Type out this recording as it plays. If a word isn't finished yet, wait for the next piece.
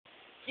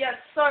Yes,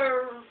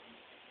 sir.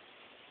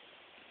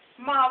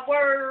 My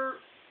word.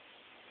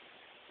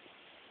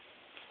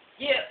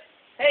 Yeah.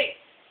 Hey,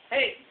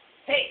 hey,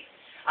 hey.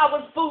 I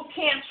was boot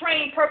camp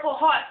trained, Purple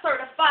Heart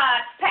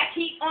certified. Pack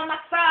heat on my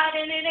side,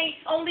 and it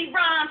ain't only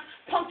rhymes.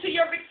 Puncture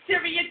your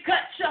exterior,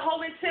 gut your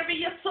whole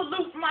interior.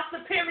 Salute my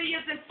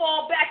superiors and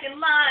fall back in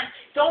line.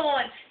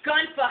 Dawn,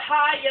 gun for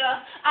hire.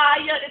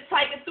 Eye the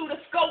tiger through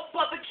the scope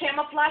of a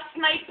camouflage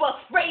sniper.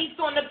 Raised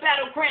on the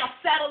battleground,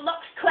 saddle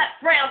up, clap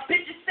rounds.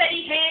 Bitches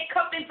steady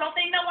handcuffed, and don't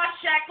they know I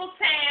shackle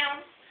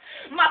town?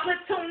 My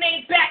platoon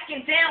ain't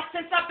backing down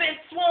since I've been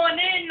sworn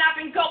in. I've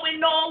been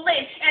going all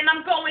in, and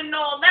I'm going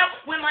all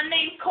out. When my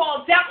name's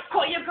called out,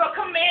 call your girl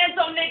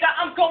Commando, nigga,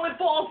 I'm going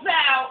balls out.